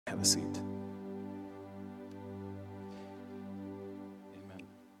Have a seat. Amen.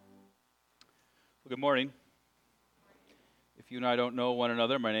 Well, good morning. If you and I don't know one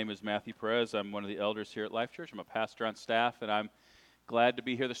another, my name is Matthew Perez. I'm one of the elders here at Life Church. I'm a pastor on staff, and I'm glad to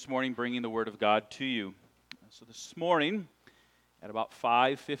be here this morning bringing the Word of God to you. So this morning, at about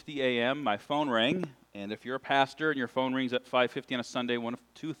 5:50 a.m., my phone rang, and if you're a pastor and your phone rings at 5:50 on a Sunday, one of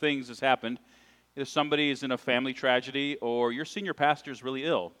two things has happened. Either somebody is in a family tragedy or your senior pastor is really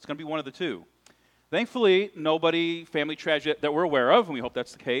ill. It's going to be one of the two. Thankfully, nobody family tragedy that we're aware of, and we hope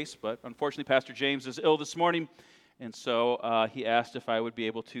that's the case, but unfortunately, Pastor James is ill this morning, and so he asked if I would be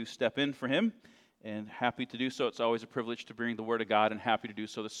able to step in for him, and happy to do so. It's always a privilege to bring the Word of God, and happy to do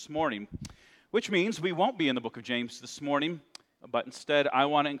so this morning, which means we won't be in the book of James this morning, but instead, I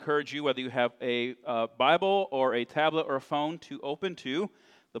want to encourage you, whether you have a Bible or a tablet or a phone, to open to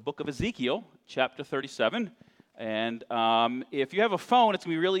the book of Ezekiel, chapter 37. And if you have a phone, it's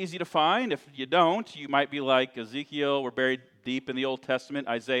going to be really easy to find. If you don't, you might be like Ezekiel. We're buried deep in the Old Testament,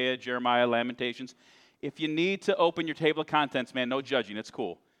 Isaiah, Jeremiah, Lamentations. If you need to open your table of contents, man, no judging. It's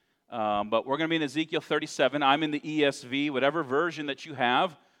cool. But we're going to be in Ezekiel 37. I'm in the ESV. Whatever version that you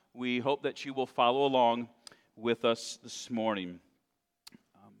have, we hope that you will follow along with us this morning.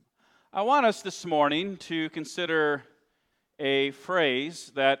 I want us this morning to consider a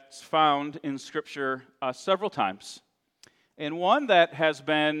phrase that's found in Scripture several times, and one that has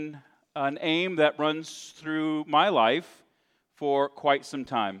been an aim that runs through my life for quite some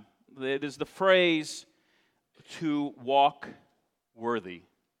time. It is the phrase, to walk worthy,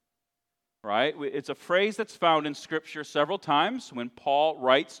 right? It's a phrase that's found in Scripture several times when Paul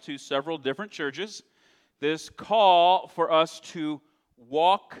writes to several different churches. This call for us to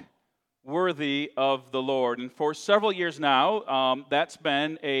walk worthy of the Lord. And for several years now, that's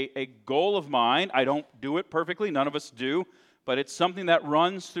been a goal of mine. I don't do it perfectly. None of us do. But it's something that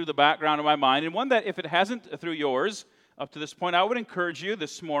runs through the background of my mind. And one that, if it hasn't through yours up to this point, I would encourage you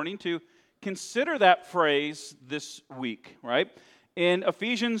this morning to consider that phrase this week, right? In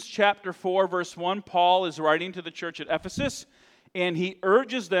Ephesians chapter 4, verse 1, Paul is writing to the church at Ephesus, and he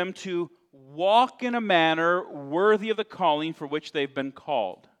urges them to walk in a manner worthy of the calling for which they've been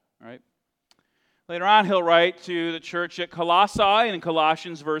called, right? Later on, he'll write to the church at Colossae, and in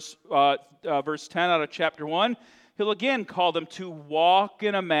Colossians verse 10 out of chapter 1, he'll again call them to walk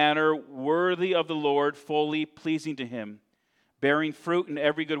in a manner worthy of the Lord, fully pleasing to him, bearing fruit in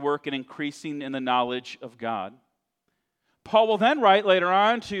every good work and increasing in the knowledge of God. Paul will then write later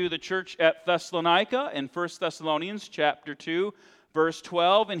on to the church at Thessalonica in 1 Thessalonians chapter 2, verse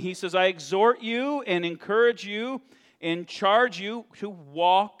 12, and he says, I exhort you and encourage you and charge you to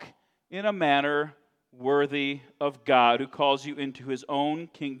walk in a manner worthy of God, who calls you into his own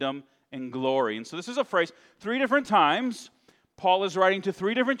kingdom and glory. And so this is a phrase, 3 different times, Paul is writing to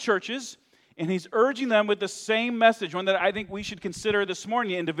 3 different churches, and he's urging them with the same message, one that I think we should consider this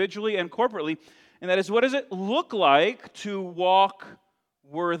morning individually and corporately, and that is, what does it look like to walk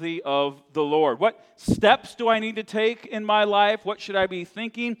worthy of the Lord? What steps do I need to take in my life? What should I be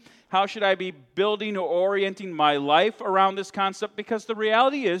thinking? How should I be building or orienting my life around this concept? Because the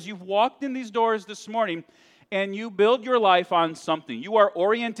reality is, you've walked in these doors this morning and you build your life on something. You are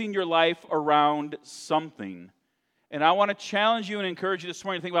orienting your life around something. And I want to challenge you and encourage you this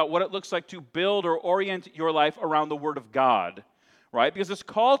morning to think about what it looks like to build or orient your life around the Word of God, right? Because this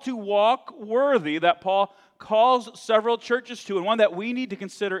call to walk worthy that Paul calls several churches to, and one that we need to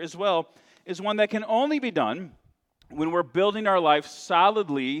consider as well, is one that can only be done when we're building our life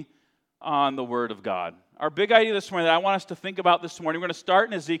solidly on the Word of God. Our big idea this morning that I want us to think about this morning, we're going to start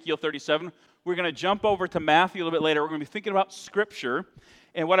in Ezekiel 37. We're going to jump over to Matthew a little bit later. We're going to be thinking about Scripture.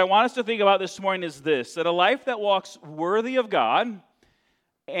 And what I want us to think about this morning is this, that a life that walks worthy of God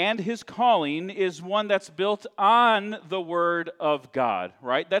and his calling is one that's built on the Word of God,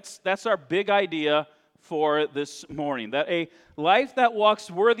 right? That's our big idea for this morning, that a life that walks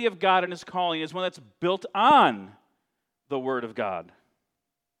worthy of God and his calling is one that's built on the Word of God.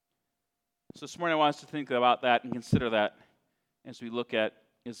 So this morning I want us to think about that and consider that as we look at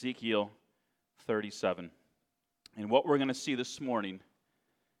Ezekiel 37. And what we're going to see this morning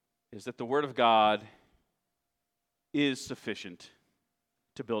is that the Word of God is sufficient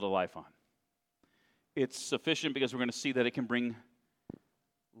to build a life on. It's sufficient because we're going to see that it can bring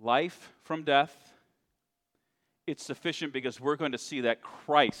life from death. It's sufficient because we're going to see that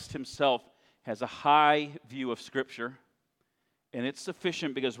Christ himself has a high view of Scripture. And it's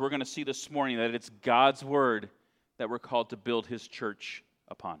sufficient because we're going to see this morning that it's God's Word that we're called to build his church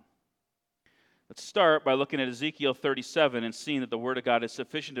upon. Let's start by looking at Ezekiel 37 and seeing that the Word of God is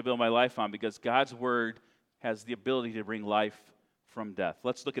sufficient to build my life on because God's Word has the ability to bring life from death.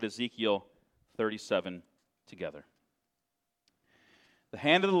 Let's look at Ezekiel 37 together. The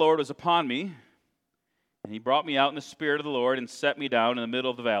hand of the Lord was upon me, and he brought me out in the spirit of the Lord and set me down in the middle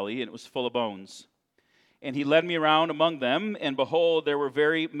of the valley, and it was full of bones. And he led me around among them, and behold, there were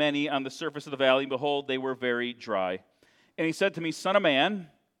very many on the surface of the valley, and behold, they were very dry. And he said to me, Son of man,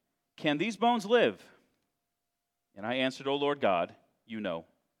 can these bones live? And I answered, O Lord God, you know.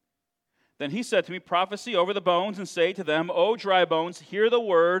 Then he said to me, Prophesy over the bones, and say to them, O dry bones, hear the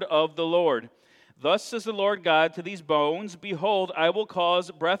word of the Lord. Thus says the Lord God to these bones, Behold, I will cause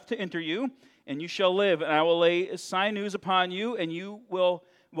breath to enter you, and you shall live. And I will lay sinews upon you, and you will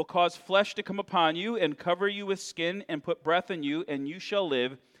cause flesh to come upon you, and cover you with skin, and put breath in you, and you shall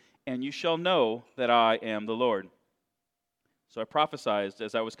live, and you shall know that I am the Lord. So I prophesied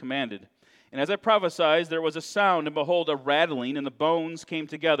as I was commanded. And as I prophesied, there was a sound, and behold, a rattling, and the bones came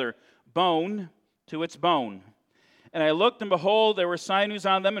together, bone to its bone. And I looked, and behold, there were sinews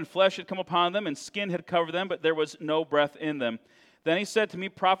on them, and flesh had come upon them, and skin had covered them, but there was no breath in them. Then he said to me,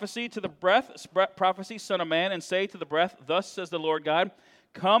 Prophesy to the breath, prophecy, son of man, and say to the breath, Thus says the Lord God,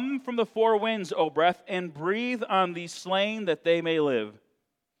 Come from the four winds, O breath, and breathe on these slain, that they may live.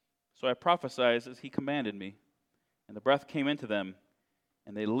 So I prophesied as he commanded me. And the breath came into them,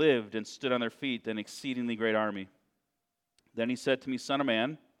 and they lived and stood on their feet, an exceedingly great army. Then he said to me, Son of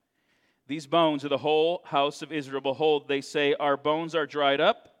man, these bones are the whole house of Israel. Behold, they say, Our bones are dried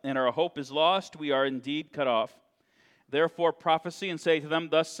up, and our hope is lost. We are indeed cut off. Therefore prophesy and say to them,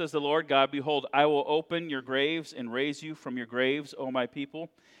 Thus says the Lord God, Behold, I will open your graves and raise you from your graves, O my people,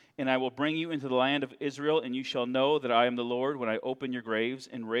 and I will bring you into the land of Israel, and you shall know that I am the Lord when I open your graves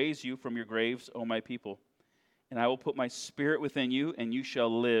and raise you from your graves, O my people. And I will put my spirit within you, and you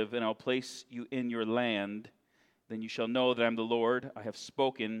shall live, and I'll place you in your land. Then you shall know that I am the Lord. I have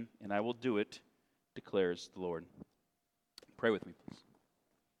spoken, and I will do it, declares the Lord. Pray with me, please.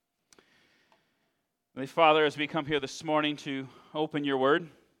 Heavenly Father, as we come here this morning to open your word,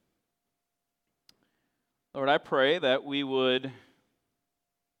 Lord, I pray that we would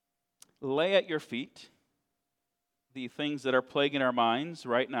lay at your feet the things that are plaguing our minds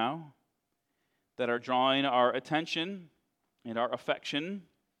right now, that are drawing our attention and our affection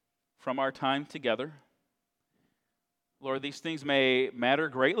from our time together. Lord, these things may matter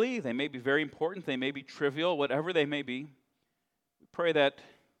greatly. They may be very important. They may be trivial, whatever they may be. We pray that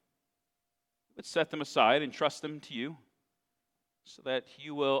we would set them aside and trust them to you so that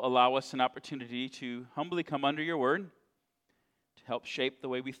you will allow us an opportunity to humbly come under your word, to help shape the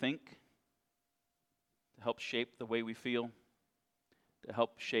way we think, to help shape the way we feel, to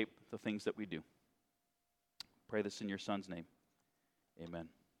help shape the things that we do. Pray this in your Son's name. Amen.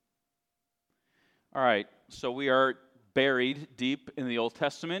 All right, so we are buried deep in the Old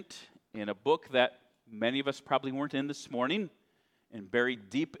Testament in a book that many of us probably weren't in this morning, and buried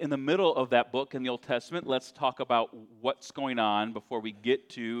deep in the middle of that book in the Old Testament. Let's talk about what's going on before we get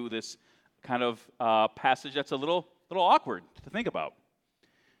to this kind of passage that's a little awkward to think about.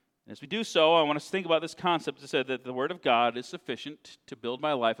 And as we do so, I want us to think about this concept. It said that the Word of God is sufficient to build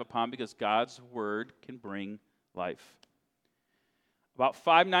my life upon because God's Word can bring life. About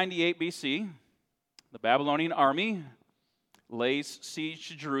 598 BC, the Babylonian army lays siege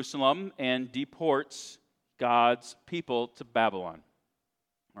to Jerusalem and deports God's people to Babylon.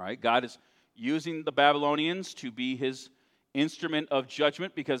 All right, God is using the Babylonians to be his instrument of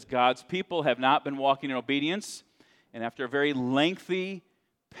judgment because God's people have not been walking in obedience. And after a very lengthy,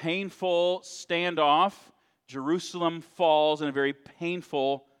 painful standoff, Jerusalem falls in a very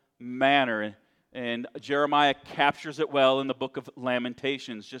painful manner. And Jeremiah captures it well in the book of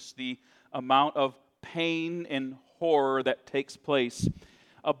Lamentations, just the amount of pain and horror that takes place.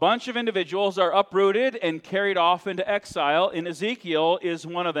 A bunch of individuals are uprooted and carried off into exile, and Ezekiel is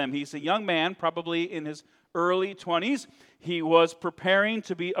one of them. He's a young man, probably in his early 20s. He was preparing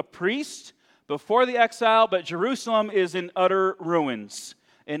to be a priest before the exile, but Jerusalem is in utter ruins.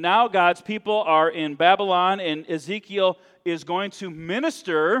 And now God's people are in Babylon, and Ezekiel is going to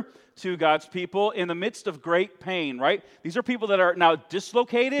minister to God's people in the midst of great pain, right? These are people that are now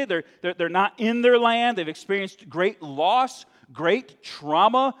dislocated. They're not in their land. They've experienced great loss, great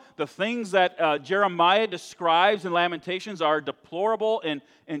trauma. The things that Jeremiah describes in Lamentations are deplorable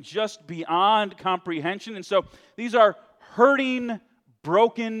and just beyond comprehension. And so these are hurting,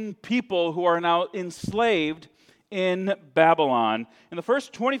 broken people who are now enslaved in Babylon. In the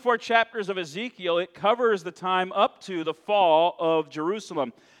first 24 chapters of Ezekiel, it covers the time up to the fall of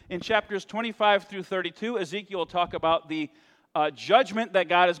Jerusalem. In chapters 25 through 32, Ezekiel will talk about the judgment that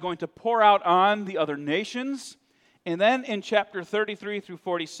God is going to pour out on the other nations. And then in chapter 33 through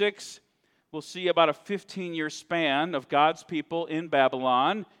 46, we'll see about a 15-year span of God's people in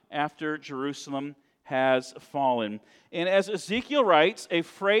Babylon after Jerusalem has fallen. And as Ezekiel writes, a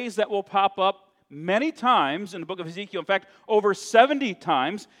phrase that will pop up many times in the book of Ezekiel, in fact, over 70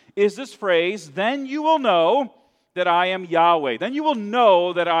 times, is this phrase, "Then you will know that I am Yahweh." Then you will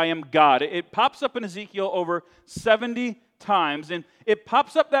know that I am God. It pops up in Ezekiel over 70 times. And it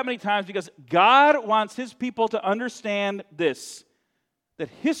pops up that many times because God wants his people to understand this, that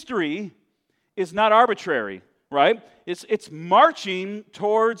history is not arbitrary, right? It's marching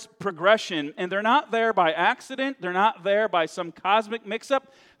towards progression, and they're not there by accident. They're not there by some cosmic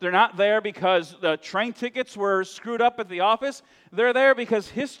mix-up. They're not there because the train tickets were screwed up at the office. They're there because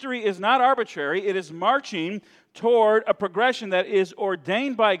history is not arbitrary. It is marching toward a progression that is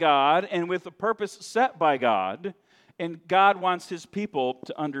ordained by God and with a purpose set by God, and God wants his people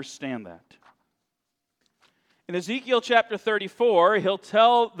to understand that. In Ezekiel chapter 34, he'll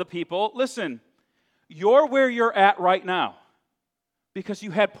tell the people, listen, you're where you're at right now because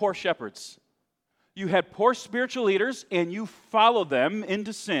you had poor shepherds. You had poor spiritual leaders, and you followed them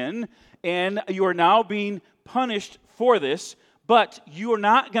into sin, and you are now being punished for this, but you are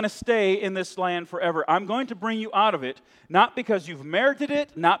not going to stay in this land forever. I'm going to bring you out of it, not because you've merited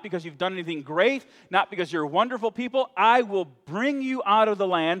it, not because you've done anything great, not because you're wonderful people. I will bring you out of the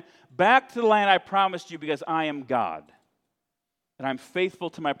land, back to the land I promised you, because I am God, and I'm faithful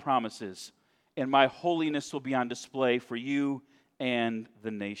to my promises, and my holiness will be on display for you and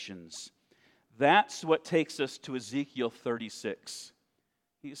the nations. That's what takes us to Ezekiel 36.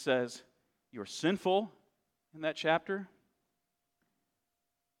 He says, you're sinful in that chapter,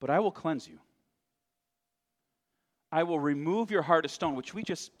 but I will cleanse you. I will remove your heart of stone, which we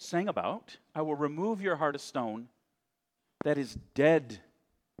just sang about. I will remove your heart of stone that is dead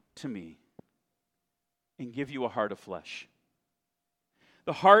to me and give you a heart of flesh.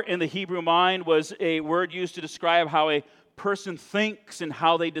 The heart in the Hebrew mind was a word used to describe how a person thinks and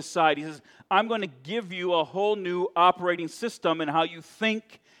how they decide. He says, I'm going to give you a whole new operating system in how you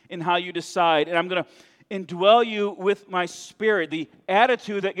think and how you decide. And I'm going to indwell you with my spirit, the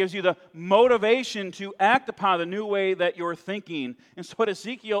attitude that gives you the motivation to act upon the new way that you're thinking. And so what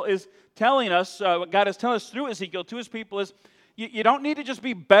Ezekiel is telling us, what God is telling us through Ezekiel to his people is, you don't need to just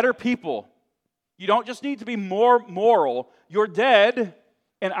be better people. You don't just need to be more moral. You're dead,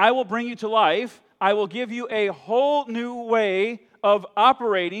 and I will bring you to life. I will give you a whole new way of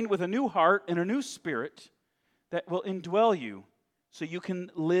operating with a new heart and a new spirit that will indwell you so you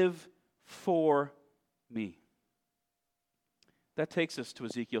can live for me. That takes us to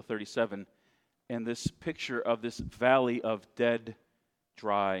Ezekiel 37 and this picture of this valley of dead,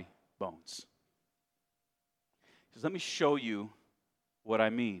 dry bones. He says, let me show you what I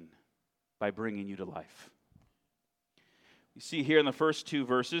mean by bringing you to life. You see here in the first two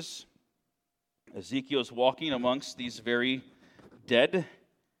verses, Ezekiel is walking amongst these very dead,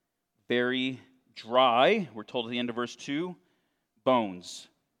 very dry, we're told at the end of verse 2, bones.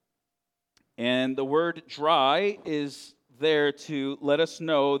 And the word dry is there to let us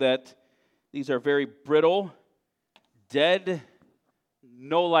know that these are very brittle, dead,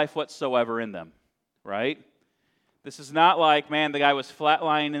 no life whatsoever in them, right? This is not like, man, the guy was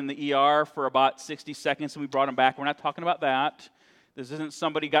flatlying in the ER for about 60 seconds and we brought him back. We're not talking about that. This isn't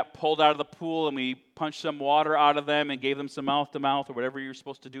somebody got pulled out of the pool and we punched some water out of them and gave them some mouth-to-mouth or whatever you're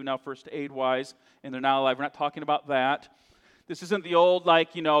supposed to do now first aid-wise, and they're now alive. We're not talking about that. This isn't the old,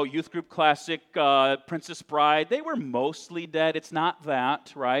 youth group classic Princess Bride. They were mostly dead. It's not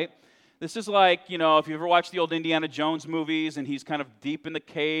that, right? This is like, if you ever watched the old Indiana Jones movies and he's kind of deep in the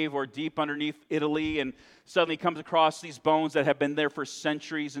cave or deep underneath Italy and suddenly comes across these bones that have been there for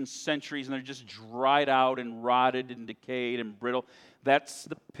centuries and centuries and they're just dried out and rotted and decayed and brittle. That's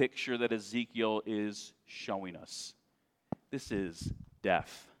the picture that Ezekiel is showing us. This is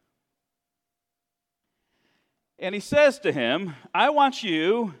death. And he says to him, I want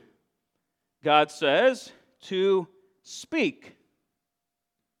you, God says, to speak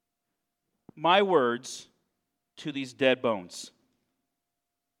my words to these dead bones.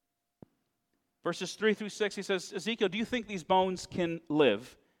 Verses 3 through 6, he says, Ezekiel, do you think these bones can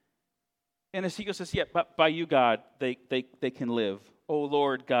live? And Ezekiel says, yeah, but by you, God, they can live. Oh,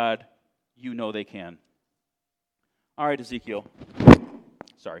 Lord God, you know they can. All right, Ezekiel.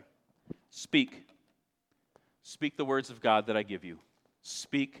 Speak. Speak the words of God that I give you.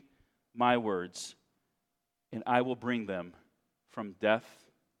 Speak my words, and I will bring them from death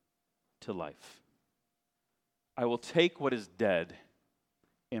to life. I will take what is dead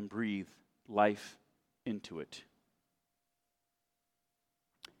and breathe life into it.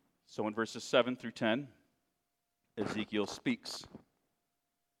 So in verses 7 through 10, Ezekiel speaks.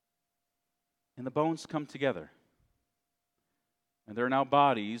 And the bones come together. And there are now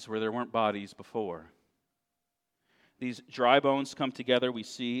bodies where there weren't bodies before. These dry bones come together, we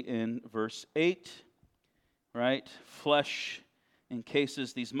see in verse 8, right? Flesh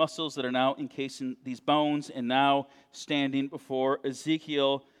encases these muscles that are now encasing these bones, and now standing before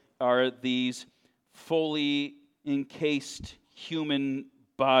Ezekiel are these fully encased human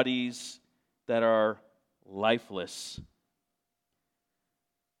bodies that are lifeless.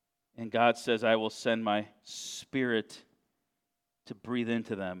 And God says, I will send my Spirit to breathe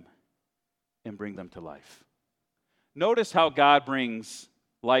into them and bring them to life. Notice how God brings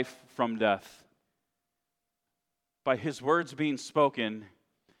life from death. By His words being spoken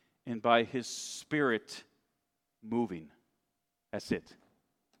and by His Spirit moving. That's it.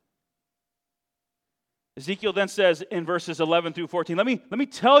 Ezekiel then says in verses 11 through 14, let me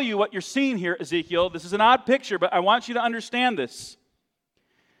tell you what you're seeing here, Ezekiel. This is an odd picture, but I want you to understand this.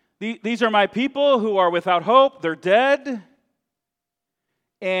 These are my people who are without hope. They're dead.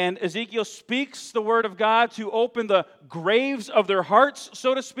 And Ezekiel speaks the word of God to open the graves of their hearts,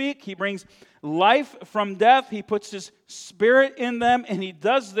 so to speak. He brings life from death. He puts His Spirit in them, and He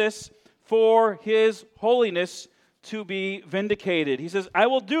does this for His holiness to be vindicated. He says, I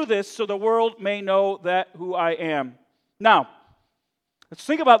will do this so the world may know that who I am. Now, let's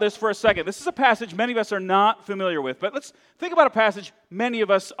think about this for a second. This is a passage many of us are not familiar with, but let's think about a passage many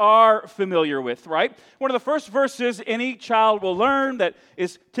of us are familiar with, right? One of the first verses any child will learn that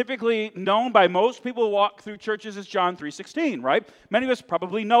is typically known by most people who walk through churches is John 3:16, right? Many of us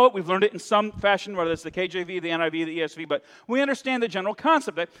probably know it. We've learned it in some fashion, whether it's the KJV, the NIV, the ESV, but we understand the general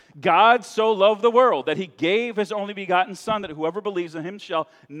concept that God so loved the world that He gave His only begotten Son, that whoever believes in Him shall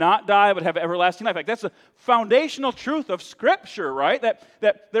not die but have everlasting life. Like, that's the foundational truth of Scripture, right?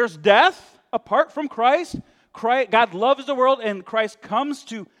 That there's death apart from Christ. God loves the world, and Christ comes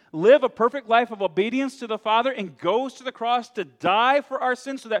to live a perfect life of obedience to the Father and goes to the cross to die for our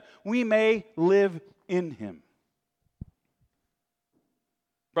sins so that we may live in Him.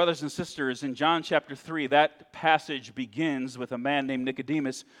 Brothers and sisters, in John chapter 3, that passage begins with a man named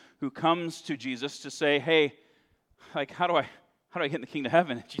Nicodemus who comes to Jesus to say, hey, like, how do I get in the kingdom of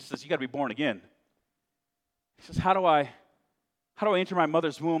heaven? And Jesus says, you got to be born again. He says, how do I enter my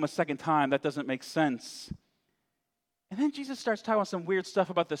mother's womb a second time? That doesn't make sense. And then Jesus starts talking about some weird stuff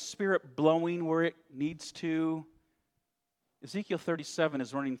about the Spirit blowing where it needs to. Ezekiel 37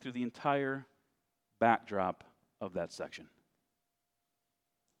 is running through the entire backdrop of that section.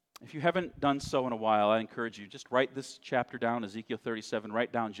 If you haven't done so in a while, I encourage you, just write this chapter down, Ezekiel 37,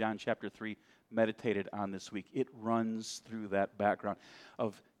 write down John chapter 3, meditated on this week. It runs through that background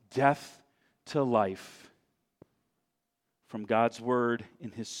of death to life from God's Word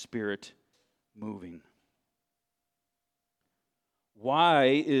and His Spirit moving.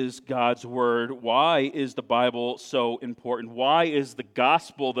 Why is God's Word, why is the Bible so important? Why is the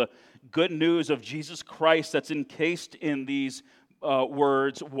gospel, the good news of Jesus Christ that's encased in these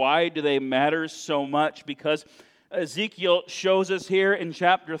words, why do they matter so much? Because Ezekiel shows us here in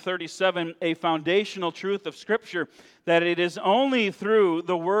chapter 37 a foundational truth of Scripture, that it is only through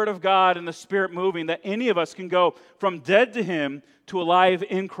the Word of God and the Spirit moving that any of us can go from dead to Him to alive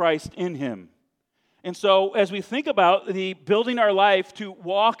in Christ in Him. And so as we think about the building our life to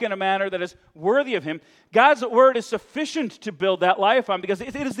walk in a manner that is worthy of Him, God's Word is sufficient to build that life on because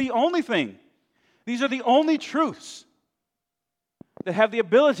it is the only thing. These are the only truths that have the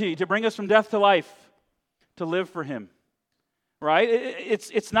ability to bring us from death to life, to live for Him. Right?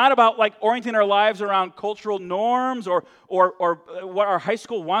 It's not about like orienting our lives around cultural norms or what our high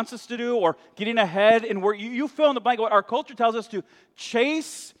school wants us to do or getting ahead and where you fill in the blank. What our culture tells us to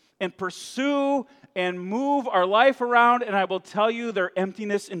chase and pursue and move our life around, and I will tell you their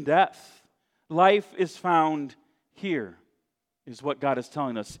emptiness and death. Life is found here, is what God is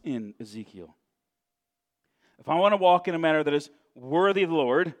telling us in Ezekiel. If I want to walk in a manner that is worthy of the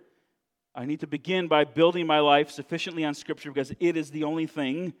Lord, I need to begin by building my life sufficiently on Scripture because it is the only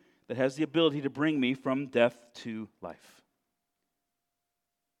thing that has the ability to bring me from death to life.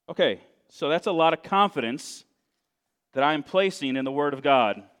 Okay, so that's a lot of confidence that I'm placing in the Word of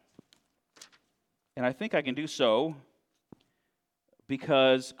God. And I think I can do so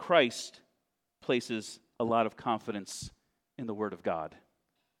because Christ places a lot of confidence in the Word of God.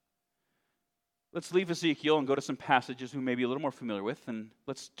 Let's leave Ezekiel and go to some passages we may be a little more familiar with, and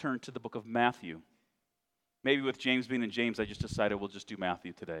let's turn to the book of Matthew. Maybe with James being in James, I just decided we'll just do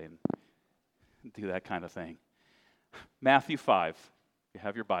Matthew today and do that kind of thing. Matthew 5. You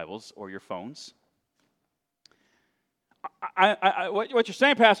have your Bibles or your phones. What you're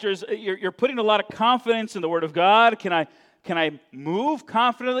saying, Pastor, is you're putting a lot of confidence in the Word of God. Can I I move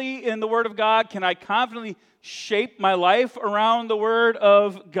confidently in the Word of God? Can I confidently shape my life around the Word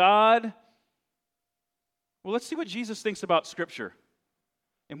of God? Well, let's see what Jesus thinks about Scripture.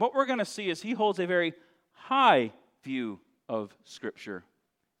 And what we're going to see is he holds a very high view of Scripture.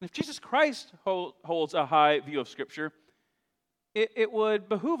 And if Jesus Christ holds a high view of Scripture, it would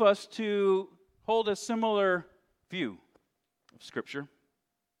behoove us to hold a similar view of Scripture.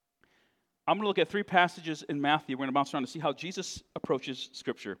 I'm going to look at 3 passages in Matthew. We're going to bounce around to see how Jesus approaches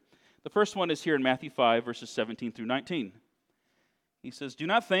Scripture. The first one is here in Matthew 5, verses 17 through 19. He says, "Do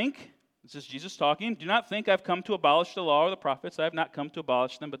not think," this is Jesus talking, "do not think I've come to abolish the law or the prophets. I have not come to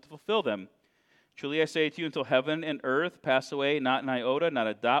abolish them, but to fulfill them. Truly I say to you, until heaven and earth pass away, not an iota, not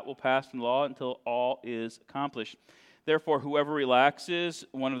a dot will pass from the law until all is accomplished. Therefore, whoever relaxes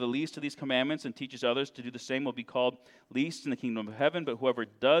one of the least of these commandments and teaches others to do the same will be called least in the kingdom of heaven, but whoever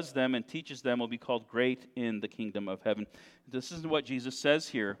does them and teaches them will be called great in the kingdom of heaven." This is what Jesus says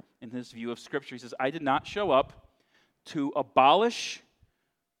here in his view of Scripture. He says, I did not show up to abolish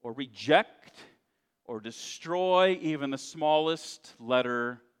or reject or destroy even the smallest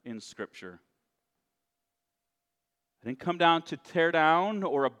letter in Scripture. I didn't come down to tear down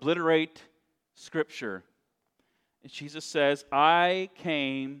or obliterate Scripture. And Jesus says, I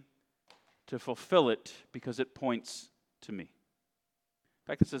came to fulfill it because it points to me. In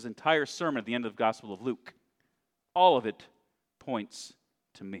fact, it's his entire sermon at the end of the Gospel of Luke. All of it points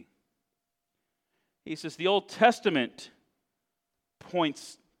to me. He says the Old Testament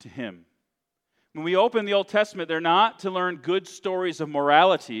points to him. When we open the Old Testament, they're not to learn good stories of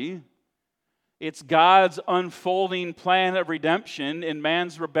morality. It's God's unfolding plan of redemption in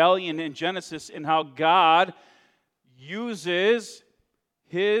man's rebellion in Genesis, and how God uses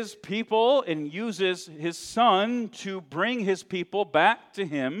his people and uses his Son to bring his people back to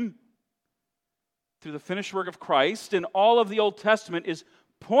him through the finished work of Christ. And all of the Old Testament is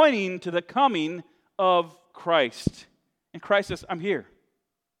pointing to the coming of Christ. And Christ says, I'm here.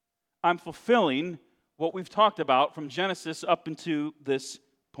 I'm fulfilling what we've talked about from Genesis up into this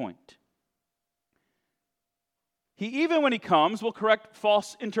point. He, even when he comes, will correct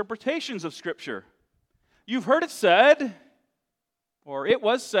false interpretations of Scripture. You've heard it said, or it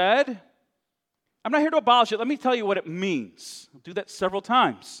was said. I'm not here to abolish it. Let me tell you what it means. I'll do that several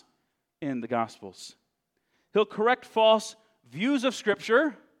times in the Gospels. He'll correct false views of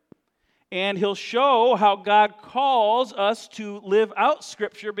Scripture, and he'll show how God calls us to live out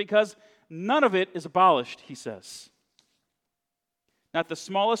Scripture, because none of it is abolished, he says. Not the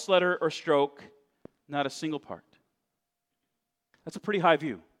smallest letter or stroke, not a single part. That's a pretty high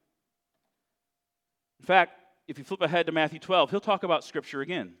view. In fact, if you flip ahead to Matthew 12, he'll talk about Scripture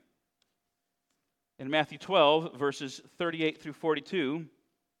again. In Matthew 12, verses 38 through 42,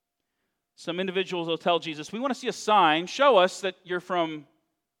 some individuals will tell Jesus, we want to see a sign. Show us that you're from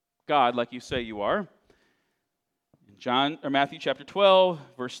God like you say you are. In Matthew chapter 12,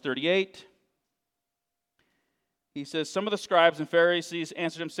 verse 38, he says, some of the scribes and Pharisees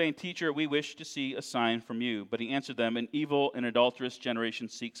answered him, saying, Teacher, we wish to see a sign from you. But he answered them, an evil and adulterous generation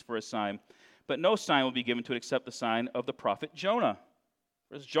seeks for a sign. But no sign will be given to it except the sign of the prophet Jonah.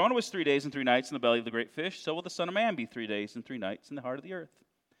 For as Jonah was 3 days and 3 nights in the belly of the great fish, so will the Son of Man be 3 days and 3 nights in the heart of the earth.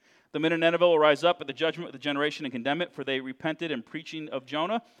 The men of Nineveh will rise up at the judgment of the generation and condemn it, for they repented in preaching of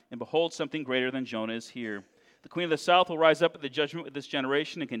Jonah, and behold, something greater than Jonah is here. The queen of the south will rise up at the judgment with this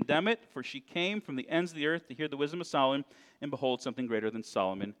generation and condemn it, for she came from the ends of the earth to hear the wisdom of Solomon, and behold, something greater than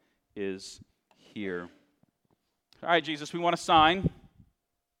Solomon is here. All right, Jesus, we want a sign.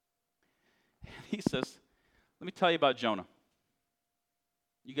 He says, let me tell you about Jonah.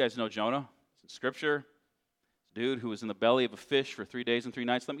 You guys know Jonah. It's in Scripture. It's a dude who was in the belly of a fish for 3 days and 3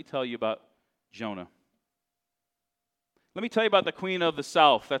 nights. Let me tell you about Jonah. Let me tell you about the queen of the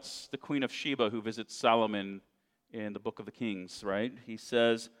south. That's the queen of Sheba who visits Solomon in the book of the Kings, right? He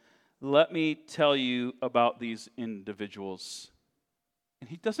says, let me tell you about these individuals. And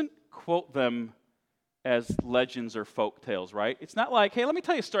he doesn't quote them as legends or folk tales, right? It's not like, hey, let me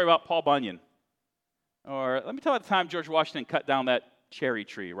tell you a story about Paul Bunyan. Or let me tell you the time George Washington cut down that cherry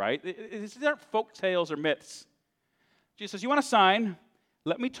tree, right? These aren't folk tales or myths. Jesus says, you want a sign?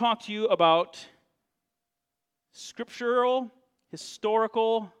 Let me talk to you about scriptural,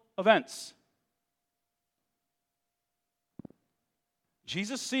 historical events.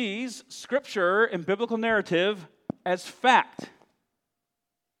 Jesus sees Scripture and biblical narrative as fact.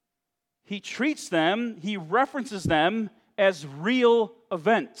 He treats them, he references them as real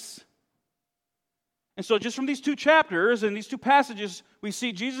events. And so just from these two chapters and these two passages, we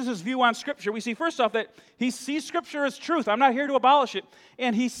see Jesus' view on Scripture. We see first off that he sees Scripture as truth. I'm not here to abolish it.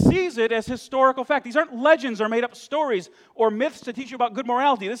 And he sees it as historical fact. These aren't legends or made-up stories or myths to teach you about good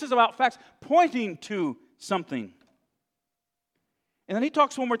morality. This is about facts pointing to something. And then he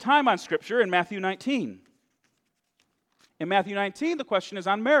talks one more time on Scripture in Matthew 19. In Matthew 19, the question is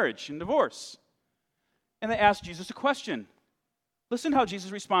on marriage and divorce. And they ask Jesus a question. Listen how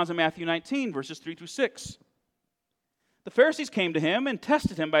Jesus responds in Matthew 19, verses 3 through 6. The Pharisees came to him and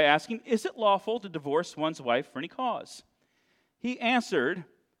tested him by asking, "Is it lawful to divorce one's wife for any cause?" He answered,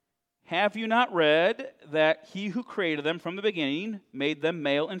 "Have you not read that he who created them from the beginning made them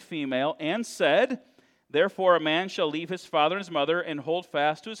male and female, and said, 'Therefore a man shall leave his father and his mother and hold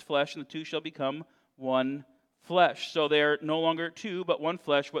fast to his flesh, and the two shall become one flesh. So they are no longer two, but one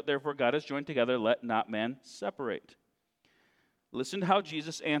flesh. What therefore God has joined together, let not man separate.'" Listen to how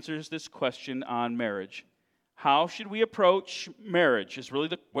Jesus answers this question on marriage. How should we approach marriage is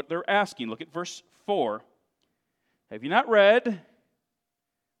really what they're asking. Look at verse 4. "Have you not read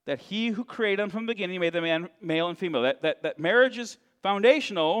that he who created them from the beginning made them male and female?" That marriage is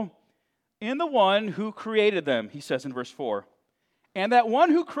foundational in the one who created them, he says in verse 4. And that one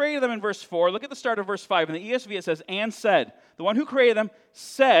who created them in verse 4, look at the start of verse 5. In the ESV it says, "and said." The one who created them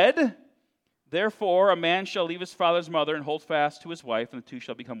said, "Therefore a man shall leave his father's mother and hold fast to his wife, and the two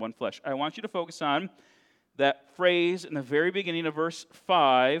shall become one flesh." I want you to focus on that phrase in the very beginning of verse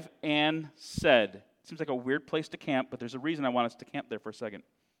 5, "and said." It seems like a weird place to camp, but there's a reason I want us to camp there for a second.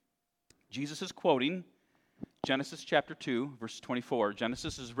 Jesus is quoting Genesis chapter 2, verse 24.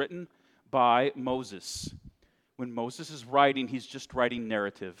 Genesis is written by Moses. When Moses is writing, he's just writing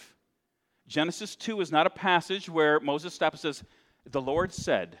narrative. Genesis 2 is not a passage where Moses stops and says, "The Lord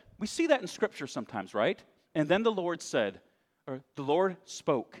said." We see that in Scripture sometimes, right? And then the Lord said, or the Lord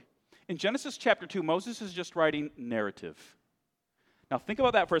spoke. In Genesis chapter 2, Moses is just writing narrative. Now think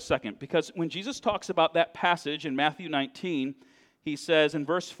about that for a second, because when Jesus talks about that passage in Matthew 19, he says in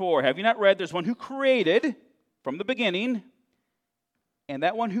verse 4, "Have you not read, there's one who created from the beginning, and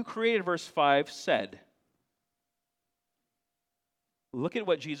that one who created," verse 5, "said." Look at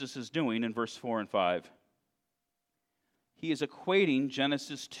what Jesus is doing in verse 4 and 5. He is equating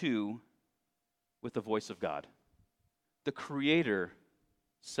Genesis 2 with the voice of God. The Creator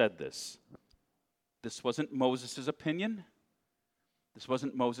said this. This wasn't Moses' opinion. This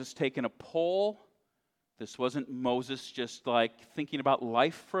wasn't Moses taking a poll. This wasn't Moses just like thinking about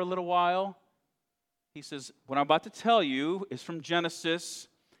life for a little while. He says, what I'm about to tell you is from Genesis,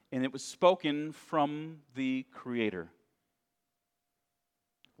 and it was spoken from the Creator.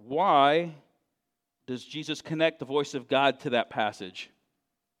 Why does Jesus connect the voice of God to that passage?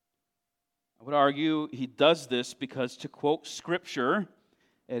 I would argue he does this because to quote Scripture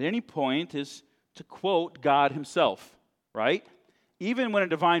at any point is to quote God himself, right? Even when a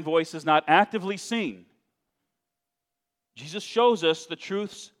divine voice is not actively seen. Jesus shows us the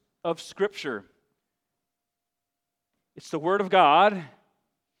truths of Scripture. It's the Word of God.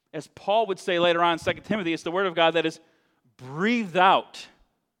 As Paul would say later on in 2 Timothy, it's the Word of God that is breathed out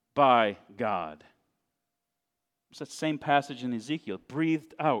by God. It's that same passage in Ezekiel,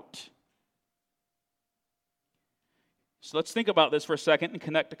 breathed out. So let's think about this for a second and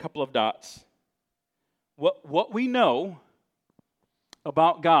connect a couple of dots. What we know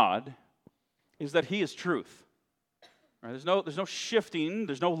about God is that He is truth. Right? There's no shifting,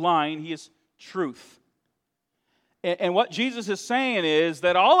 there's no line. He is truth. And what Jesus is saying is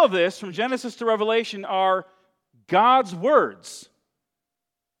that all of this, from Genesis to Revelation, are God's words.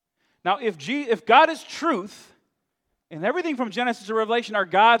 Now, if God is truth, and everything from Genesis to Revelation are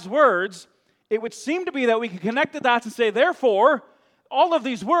God's words, it would seem to be that we can connect the dots and say, therefore, all of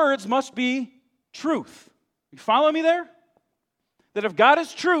these words must be truth. You follow me there? That if God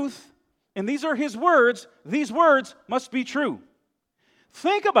is truth, and these are His words, these words must be true.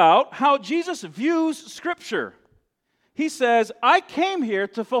 Think about how Jesus views Scripture. He says, I came here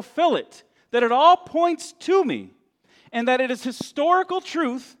to fulfill it, that it all points to me, and that it is historical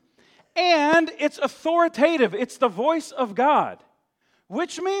truth, and it's authoritative. It's the voice of God.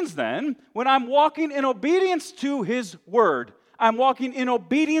 Which means then, when I'm walking in obedience to His word, I'm walking in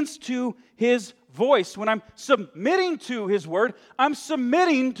obedience to His voice. When I'm submitting to His word, I'm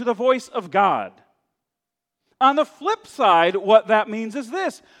submitting to the voice of God. On the flip side, what that means is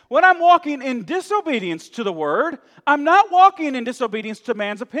this. When I'm walking in disobedience to the word, I'm not walking in disobedience to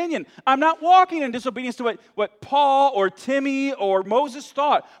man's opinion. I'm not walking in disobedience to what Paul or Timmy or Moses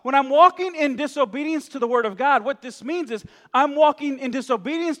thought. When I'm walking in disobedience to the word of God, what this means is I'm walking in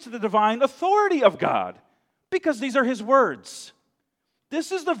disobedience to the divine authority of God, because these are His words.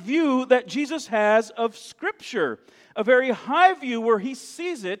 This is the view that Jesus has of Scripture, a very high view where he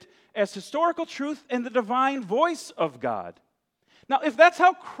sees it as historical truth and the divine voice of God. Now, if that's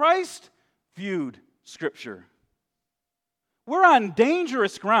how Christ viewed Scripture, we're on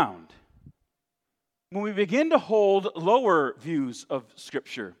dangerous ground when we begin to hold lower views of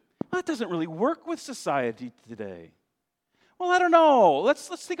Scripture. Well, that doesn't really work with society today. Well, I don't know. Let's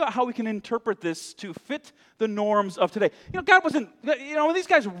think about how we can interpret this to fit the norms of today. God wasn't, when these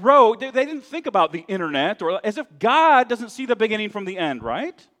guys wrote, they didn't think about the internet, or as if God doesn't see the beginning from the end,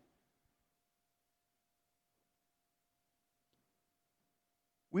 right?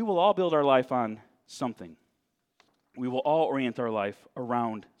 We will all build our life on something. We will all orient our life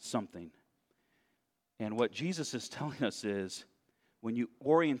around something. And what Jesus is telling us is, when you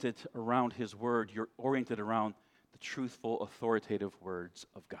orient it around His Word, you're oriented around the truthful, authoritative words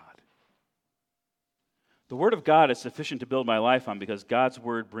of God. The Word of God is sufficient to build my life on because God's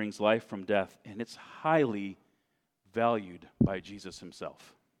Word brings life from death, and it's highly valued by Jesus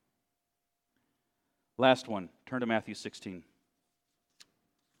Himself. Last one, turn to Matthew 16.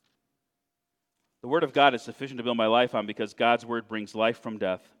 The Word of God is sufficient to build my life on because God's Word brings life from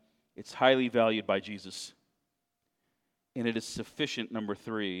death. It's highly valued by Jesus. And it is sufficient, number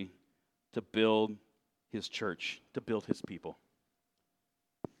 3, to build His church, to build His people.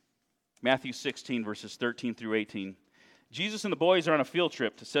 Matthew 16, verses 13 through 18. Jesus and the boys are on a field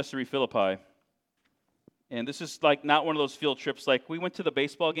trip to Caesarea Philippi. And this is not one of those field trips like we went to the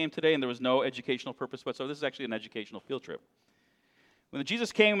baseball game today and there was no educational purpose whatsoever. This is actually an educational field trip. When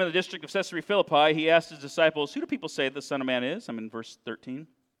Jesus came in the district of Caesarea Philippi, he asked his disciples, "Who do people say the Son of Man is?" I'm in verse 13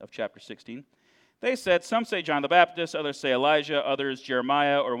 of chapter 16. They said, "Some say John the Baptist, others say Elijah, others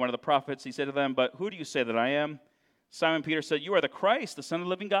Jeremiah or one of the prophets." He said to them, "But who do you say that I am?" Simon Peter said, "You are the Christ, the Son of the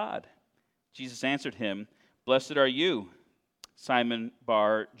living God." Jesus answered him, "Blessed are you, Simon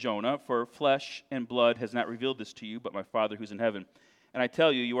Bar-Jonah, for flesh and blood has not revealed this to you, but my Father who's in heaven. And I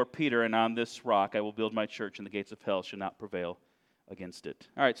tell you, you are Peter, and on this rock I will build my church, and the gates of hell shall not prevail against it."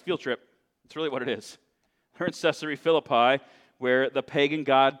 All right, it's a field trip. It's really what it is. We're in Caesarea Philippi, where the pagan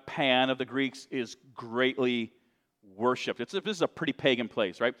god Pan of the Greeks is greatly worshipped. This is a pretty pagan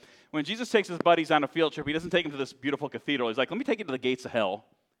place, right? When Jesus takes his buddies on a field trip, he doesn't take them to this beautiful cathedral. He's like, "Let me take you to the gates of hell.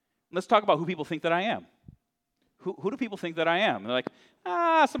 Let's talk about who people think that I am." Who do people think that I am? And they're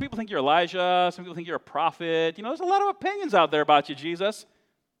like, some people think you're Elijah. Some people think you're a prophet. There's a lot of opinions out there about you, Jesus.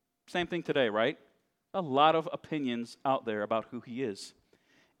 Same thing today, right? A lot of opinions out there about who he is.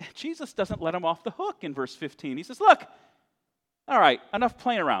 And Jesus doesn't let him off the hook in verse 15. He says, "Look, all right, enough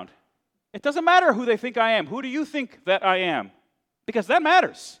playing around. It doesn't matter who they think I am. Who do you think that I am? Because that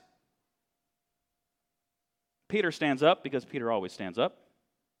matters." Peter stands up, because Peter always stands up.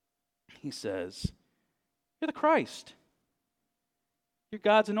 He says, "You're the Christ. You're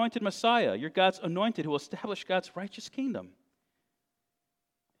God's anointed Messiah. You're God's anointed who will establish God's righteous kingdom."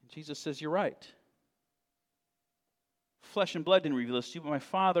 And Jesus says, "You're right. Flesh and blood didn't reveal this to you, but my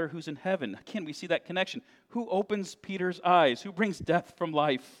Father who's in heaven." Again, we see that connection. Who opens Peter's eyes? Who brings death from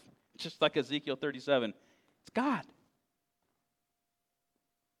life? Just like Ezekiel 37. It's God.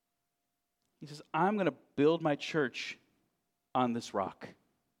 He says, "I'm going to build my church on this rock."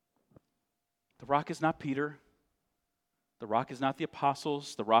 The rock is not Peter. The rock is not the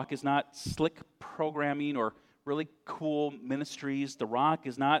apostles. The rock is not slick programming or really cool ministries. The rock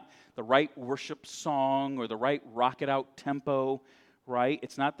is not the right worship song or the right rock it out tempo, right?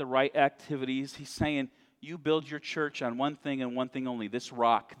 It's not the right activities. He's saying, you build your church on one thing and one thing only, this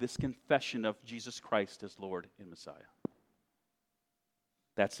rock, this confession of Jesus Christ as Lord and Messiah.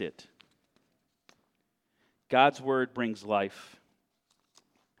 That's it. God's word brings life,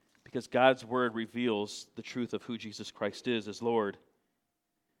 because God's word reveals the truth of who Jesus Christ is as Lord.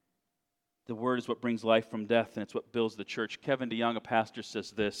 The word is what brings life from death, and it's what builds the church. Kevin DeYoung, a pastor,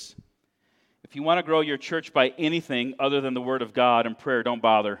 says this: if you want to grow your church by anything other than the word of God and prayer, don't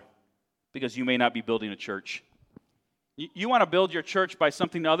bother, because you may not be building a church. You want to build your church by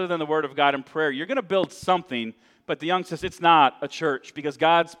something other than the word of God and prayer, you're going to build something, but DeYoung says it's not a church, because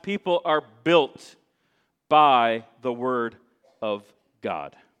God's people are built by the word of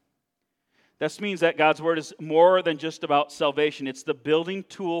God. This means that God's word is more than just about salvation. It's the building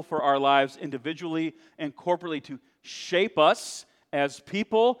tool for our lives individually and corporately to shape us as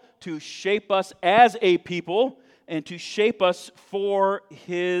people, to shape us as a people, and to shape us for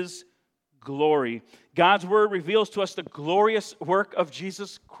His glory. God's word reveals to us the glorious work of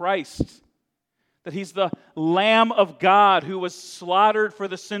Jesus Christ, that He's the Lamb of God who was slaughtered for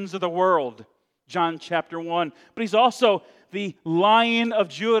the sins of the world. John chapter 1. But he's also the Lion of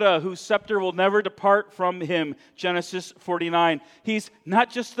Judah, whose scepter will never depart from him, Genesis 49. He's not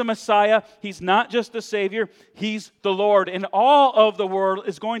just the Messiah. He's not just the Savior. He's the Lord. And all of the world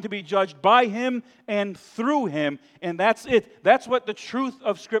is going to be judged by him and through him. And that's it. That's what the truth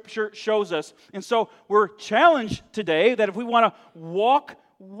of Scripture shows us. And so we're challenged today that if we want to walk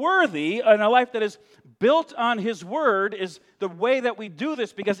worthy in a life that is built on his word, is the way that we do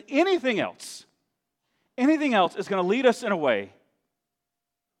this, because anything else is going to lead us in a way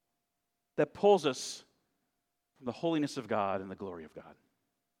that pulls us from the holiness of God and the glory of God.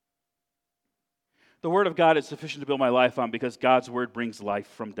 The Word of God is sufficient to build my life on because God's Word brings life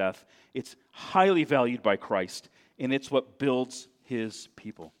from death. It's highly valued by Christ, and it's what builds his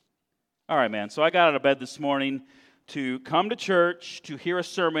people. All right, man, so I got out of bed this morning to come to church, to hear a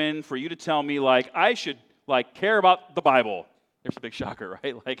sermon, for you to tell me, I should, care about the Bible. There's a big shocker,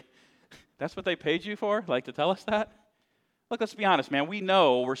 right? That's what they paid you for? To tell us that? Look, let's be honest, man. We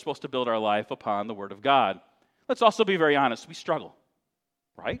know we're supposed to build our life upon the Word of God. Let's also be very honest. We struggle,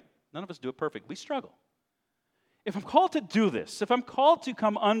 right? None of us do it perfect. We struggle. If I'm called to do this, if I'm called to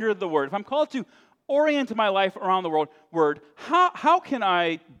come under the Word, if I'm called to orient my life around the Word, how can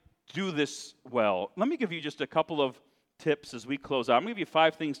I do this well? Let me give you just a couple of tips as we close out. I'm going to give you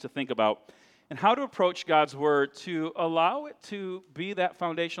 5 things to think about and how to approach God's Word to allow it to be that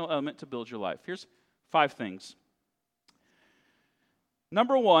foundational element to build your life. Here's 5 things.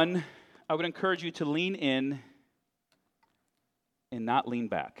 Number 1, I would encourage you to lean in and not lean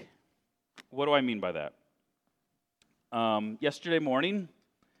back. What do I mean by that? Yesterday morning,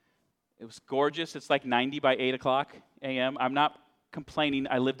 it was gorgeous. It's 90 by 8 o'clock a.m. I'm not complaining.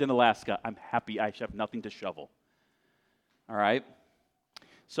 I lived in Alaska. I'm happy I have nothing to shovel. All right?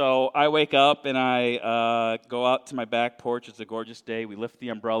 So I wake up and I go out to my back porch. It's a gorgeous day. We lift the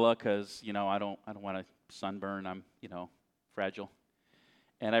umbrella because, I don't want to sunburn. I'm, fragile.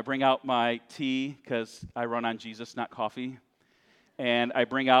 And I bring out my tea because I run on Jesus, not coffee. And I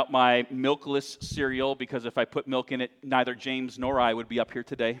bring out my milkless cereal because if I put milk in it, neither James nor I would be up here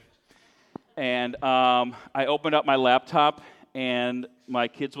today. And I opened up my laptop, and my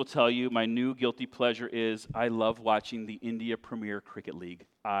kids will tell you my new guilty pleasure is I love watching the India Premier Cricket League.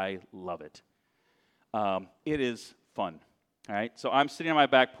 I love it. It is fun. All right, so I'm sitting on my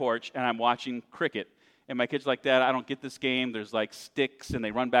back porch, and I'm watching cricket. And my kids are like, Dad, I don't get this game. There's sticks, and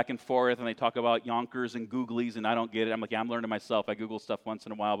they run back and forth, and they talk about yonkers and googlies, and I don't get it. I'm like, yeah, I'm learning myself. I Google stuff once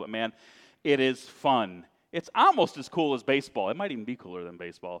in a while, but man, it is fun. It's almost as cool as baseball. It might even be cooler than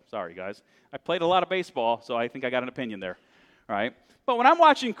baseball. Sorry, guys. I played a lot of baseball, so I think I got an opinion there. All right? But when I'm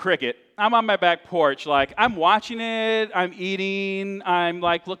watching cricket, I'm on my back porch. I'm watching it. I'm eating. I'm,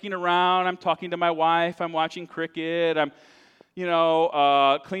 looking around. I'm talking to my wife. I'm watching cricket. I'm,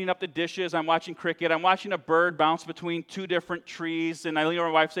 cleaning up the dishes. I'm watching cricket. I'm watching a bird bounce between 2 different trees. And I lean over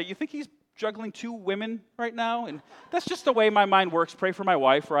to my wife and say, you think he's juggling 2 women right now? And that's just the way my mind works. Pray for my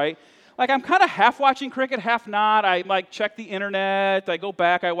wife, right? I'm kind of half watching cricket, half not. I, check the internet. I go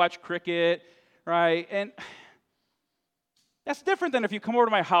back. I watch cricket, right? And that's different than if you come over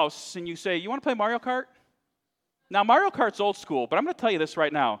to my house and you say, you want to play Mario Kart? Now, Mario Kart's old school, but I'm going to tell you this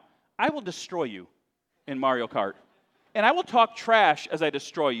right now. I will destroy you in Mario Kart. And I will talk trash as I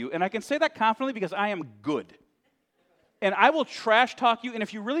destroy you. And I can say that confidently because I am good. And I will trash talk you, and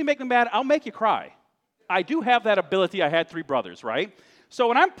if you really make me mad, I'll make you cry. I do have that ability. I had 3 brothers, right? So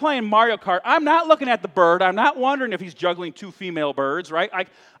when I'm playing Mario Kart, I'm not looking at the bird. I'm not wondering if he's juggling 2 female birds, right?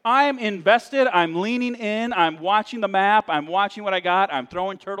 I'm invested. I'm leaning in. I'm watching the map. I'm watching what I got. I'm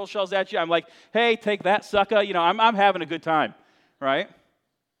throwing turtle shells at you. I'm like, hey, take that, sucker. I'm having a good time, right?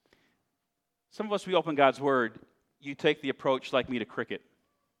 Some of us, we open God's Word. You take the approach like me to cricket.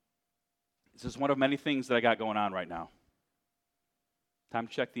 This is one of many things that I got going on right now. Time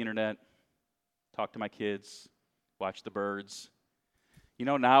to check the internet, talk to my kids, watch the birds.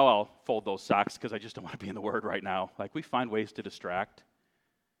 Now I'll fold those socks because I just don't want to be in the Word right now. We find ways to distract.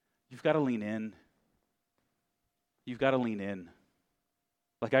 You've got to lean in. You've got to lean in.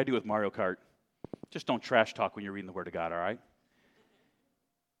 Like I do with Mario Kart. Just don't trash talk when you're reading the Word of God, all right?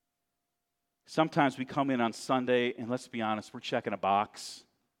 Sometimes we come in on Sunday, and let's be honest, we're checking a box.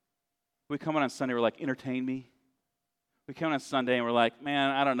 We come in on Sunday, we're like, entertain me. We come in on Sunday, and we're like,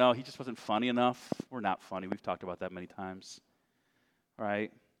 man, I don't know, he just wasn't funny enough. We're not funny. We've talked about that many times. All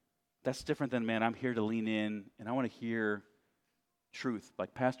right? That's different than, man, I'm here to lean in, and I want to hear truth.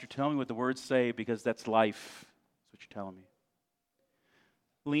 Pastor, tell me what the words say, because that's life. That's what you're telling me.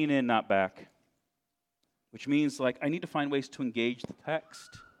 Lean in, not back. Which means, I need to find ways to engage the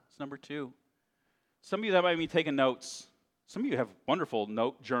text. It's number 2. Some of you, that might be taking notes. Some of you have wonderful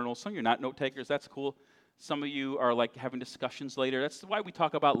note journals. Some of you are not note takers. That's cool. Some of you are like having discussions later. That's why we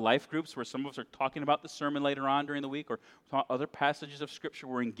talk about life groups, where some of us are talking about the sermon later on during the week, or other passages of Scripture.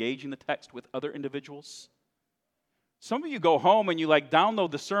 We're engaging the text with other individuals. Some of you go home and you like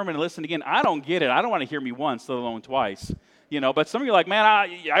download the sermon and listen again. I don't get it. I don't want to hear me once, let alone twice. But some of you are like, man,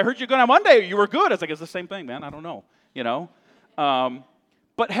 I heard you good on Monday. You were good. I was like, it's the same thing, man. I don't know.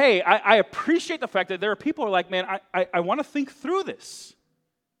 But hey, I appreciate the fact that there are people who are like, man, I want to think through this.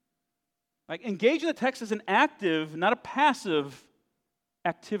 Like, engaging the text is an active, not a passive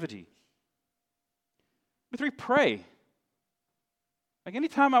activity. Number 3, pray. Like,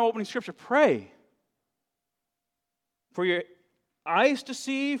 anytime I'm opening Scripture, pray. For your eyes to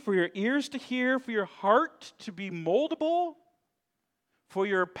see, for your ears to hear, for your heart to be moldable, for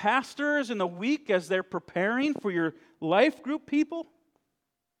your pastors in the week as they're preparing, for your life group people.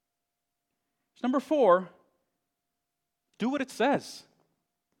 Number 4, do what it says.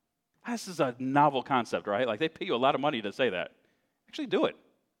 This is a novel concept, right? Like, they pay you a lot of money to say that. Actually do it.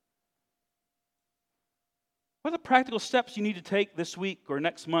 What are the practical steps you need to take this week or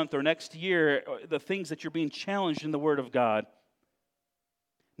next month or next year, or the things that you're being challenged in the Word of God?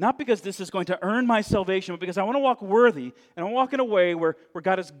 Not because this is going to earn my salvation, but because I want to walk worthy, and I'm walking in a way where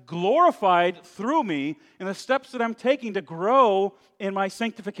God is glorified through me in the steps that I'm taking to grow in my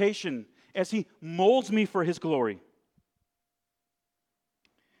sanctification as He molds me for His glory.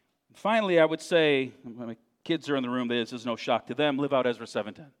 Finally, I would say, my kids are in the room, this is no shock to them, live out Ezra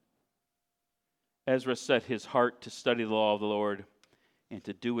 7:10. Ezra set his heart to study the law of the Lord and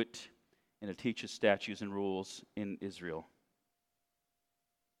to do it and to teach His statutes and rules in Israel.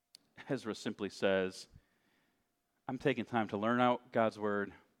 Ezra simply says, I'm taking time to learn out God's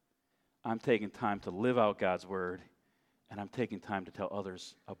Word, I'm taking time to live out God's Word, and I'm taking time to tell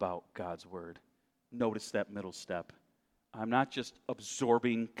others about God's Word. Notice that middle step. I'm not just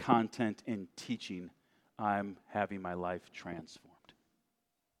absorbing content and teaching. I'm having my life transformed.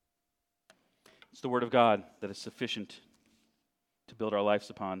 It's the Word of God that is sufficient to build our lives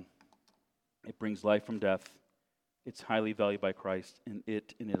upon. It brings life from death. It's highly valued by Christ, and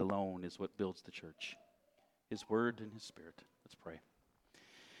it alone is what builds the church. His Word and His Spirit. Let's pray.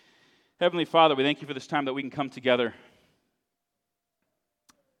 Heavenly Father, we thank You for this time that we can come together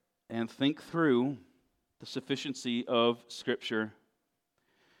and think through the sufficiency of Scripture.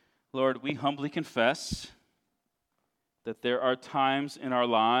 Lord, we humbly confess that there are times in our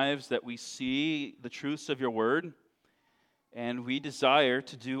lives that we see the truths of Your Word, and we desire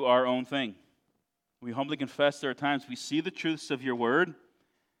to do our own thing. We humbly confess there are times we see the truths of Your Word,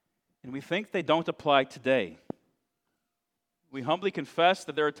 and we think they don't apply today. We humbly confess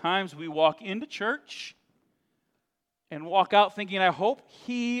that there are times we walk into church and walk out thinking, I hope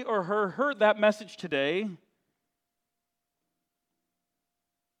he or her heard that message today. And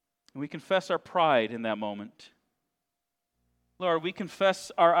we confess our pride in that moment. Lord, we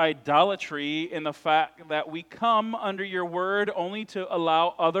confess our idolatry in the fact that we come under Your Word only to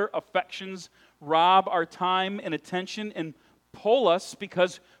allow other affections rob our time and attention and pull us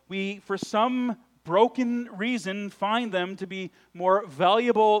because we, for some broken reason, find them to be more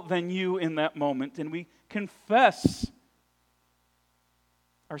valuable than You in that moment. And we confess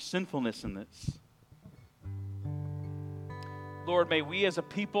our sinfulness in this. Lord, may we as a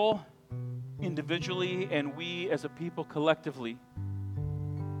people individually and we as a people collectively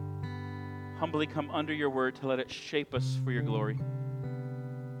humbly come under Your Word to let it shape us for Your glory.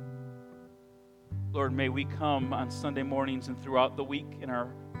 Lord, may we come on Sunday mornings and throughout the week in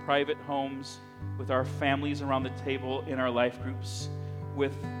our private homes, with our families around the table, in our life groups,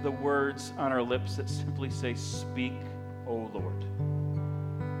 with the words on our lips that simply say, Speak, O Lord.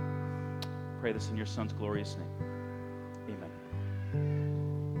 Pray this in Your Son's glorious name.